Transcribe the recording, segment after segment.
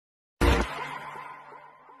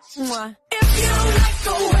If you like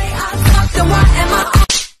the way I talk, then why am I?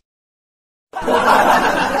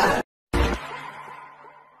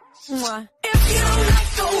 If you like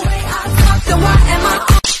the way I talk, then why am I?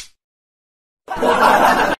 If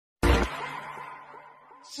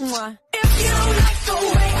you like the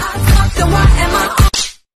way I talk, then why am I? If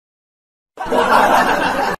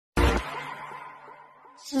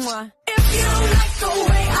you like the way I talk, then why am I? If you like the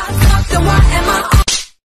way I talk, then why am I?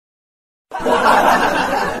 If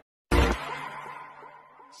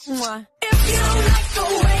you like the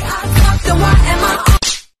way I talk, then why am I?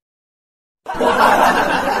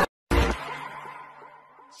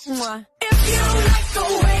 If you like the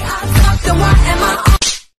way I talk, then why am I?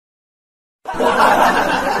 If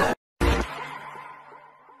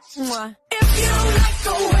you like the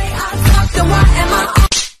way I talk, then why am I?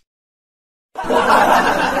 If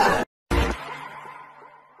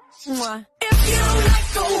you like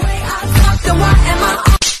the way I talk, then why am I?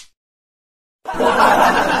 If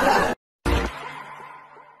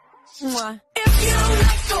you like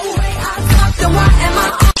the way I talk, then why am I? If you like the way I talk, then why am I?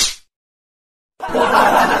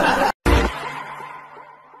 If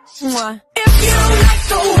you like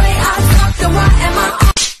the way I talk,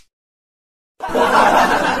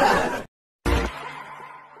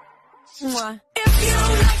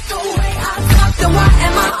 then why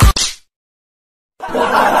am I?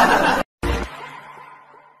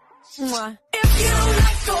 If you like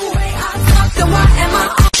the way I talk, then why am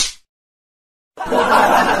I?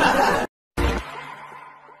 If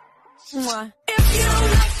you like the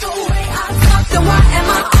way I talk, then why am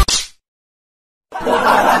I?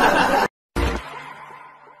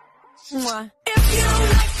 If you like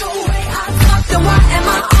the way I talk, then why am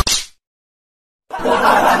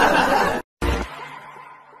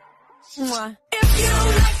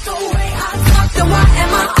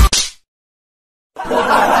I?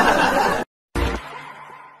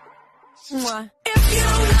 If you like the way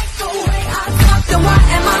I talk, then why am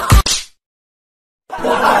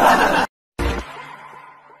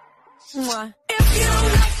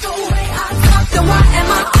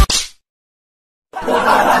I?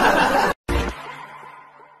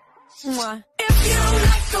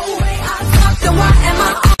 If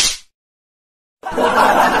you like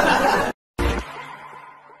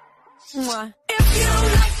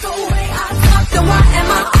the way I talk, then why am I? If you like the way I talk, then why am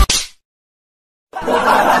I?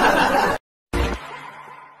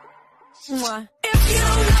 If you like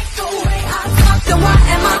the way I talk, then why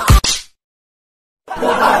am I?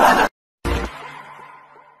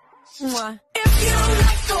 If you like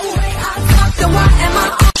the way I talk, then why am I?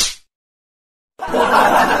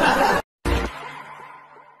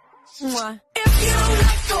 If you like the way I talk, then why am I? If you like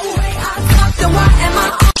the way I talk, then why am I?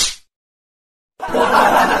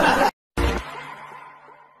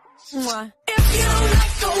 If you like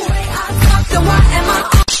the way I talk, then why am I?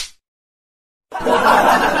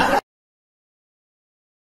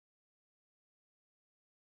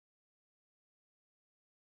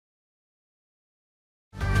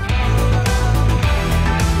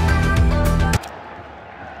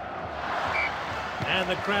 And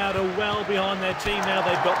the crowd are well behind their team now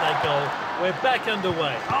they've got their goal. We're back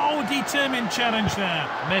underway. Oh, determined challenge there.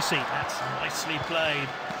 Messi, that's nicely played.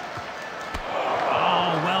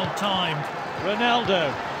 Oh, well timed.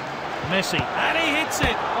 Ronaldo. Messi, and he hits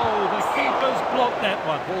it. Oh, the keeper's blocked that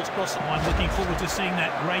one. Ball's crossed. I'm looking forward to seeing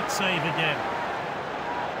that great save again.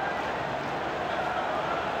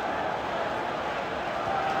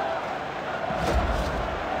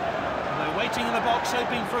 Waiting in the box,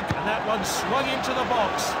 hoping for... And that one swung into the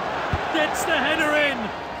box. Gets the header in.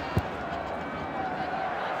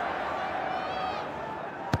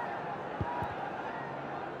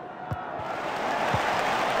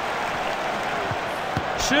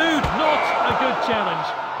 Shoot, not a good challenge.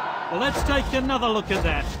 Well, let's take another look at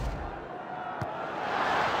that.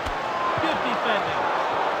 Good defending.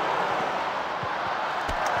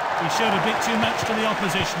 He showed a bit too much to the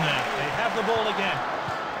opposition there. They have the ball again.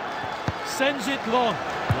 Sends it long.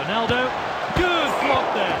 Ronaldo, good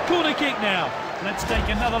block there. Corner kick now. Let's take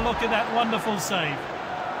another look at that wonderful save.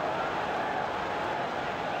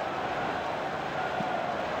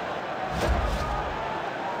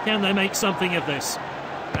 Can they make something of this?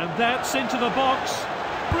 And that's into the box.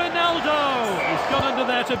 Ronaldo! He's gone under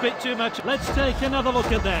that a bit too much. Let's take another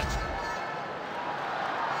look at that.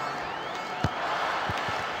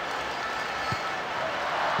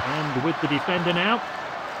 And with the defender now.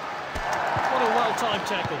 What a well-timed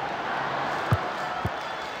tackle.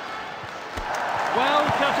 Well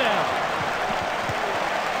cut out.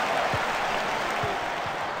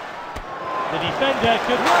 The defender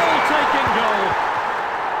could well-taken goal.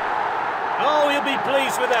 Oh, he'll be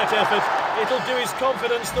pleased with that effort. It'll do his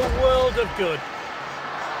confidence the world of good.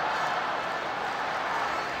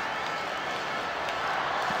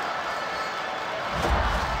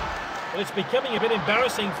 Well, it's becoming a bit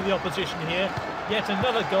embarrassing for the opposition here. Yet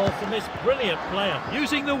another goal from this brilliant player.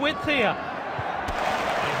 Using the width here.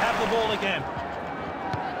 They have the ball again.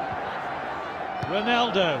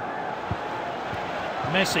 Ronaldo.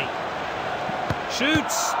 Messi.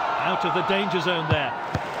 Shoots. Out of the danger zone there.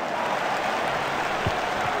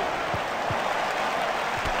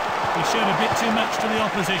 He showed a bit too much to the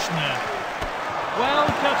opposition there. Well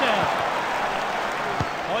cut out.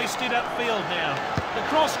 Hoisted upfield now. The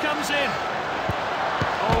cross comes in.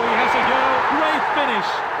 Oh, he has a go. Great finish.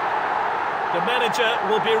 The manager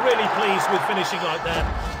will be really pleased with finishing like that.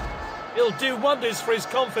 He'll do wonders for his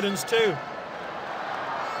confidence too.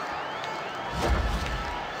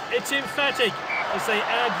 It's emphatic as they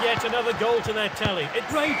add yet another goal to their tally. It's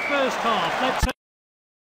great first half. Let's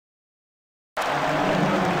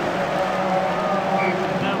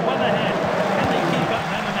now well ahead. Can they keep up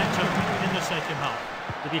their momentum in the second half?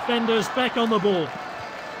 The defenders back on the ball.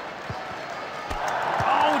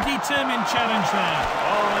 Oh, determined challenge there.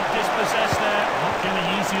 Oh, and dispossessed there. Not going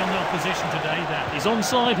easy on the opposition today. That is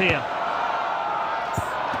onside here.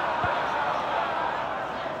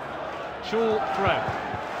 Short throw.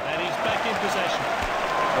 And he's back in possession.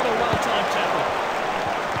 What a well-timed tackle.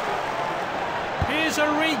 Here's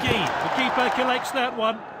Origi. The keeper collects that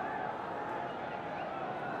one.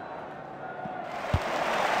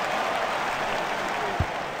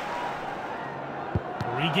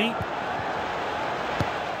 Origi.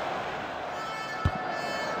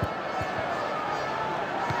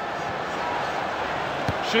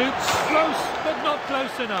 Shoots. Close, but not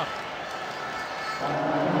close enough.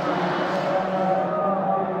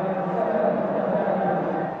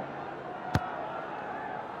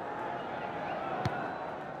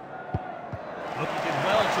 He did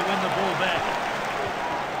well to win the ball back.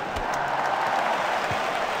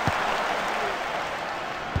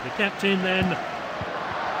 The captain then.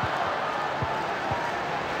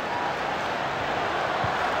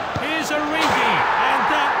 Here's Origi, and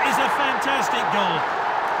that is a fantastic goal.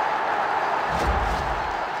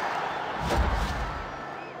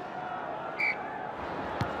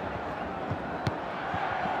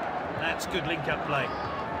 That's good link-up play.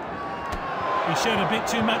 He showed a bit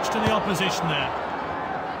too much to the opposition there.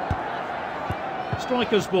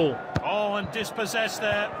 Striker's ball. Oh, and dispossessed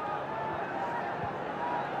there.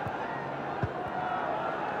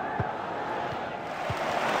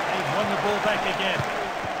 They've won the ball back again.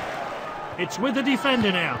 It's with the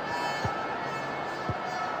defender now.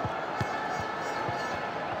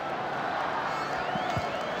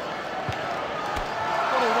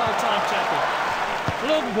 What a well-timed tackle.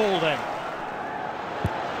 Long ball then.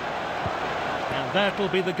 And that'll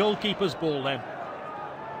be the goalkeeper's ball then.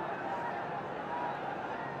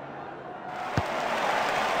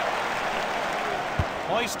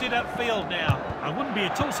 Hoisted upfield now. I wouldn't be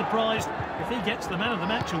at all surprised if he gets the man of the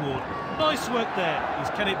match award. Nice work there. He's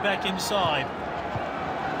cut it back inside.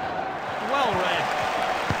 Well read.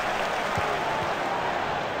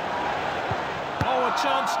 Oh, a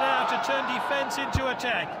chance now to turn defence into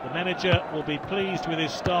attack. The manager will be pleased with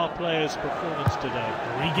his star player's performance today.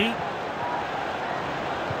 Origi.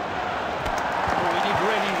 Oh, he did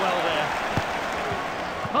really well there.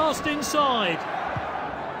 Passed inside.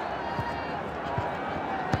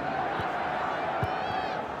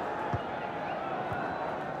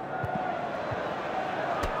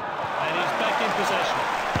 Possession.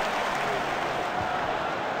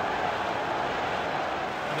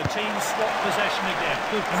 And the team swap possession again.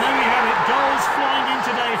 And there we have it, goals flying in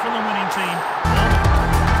today from the winning team.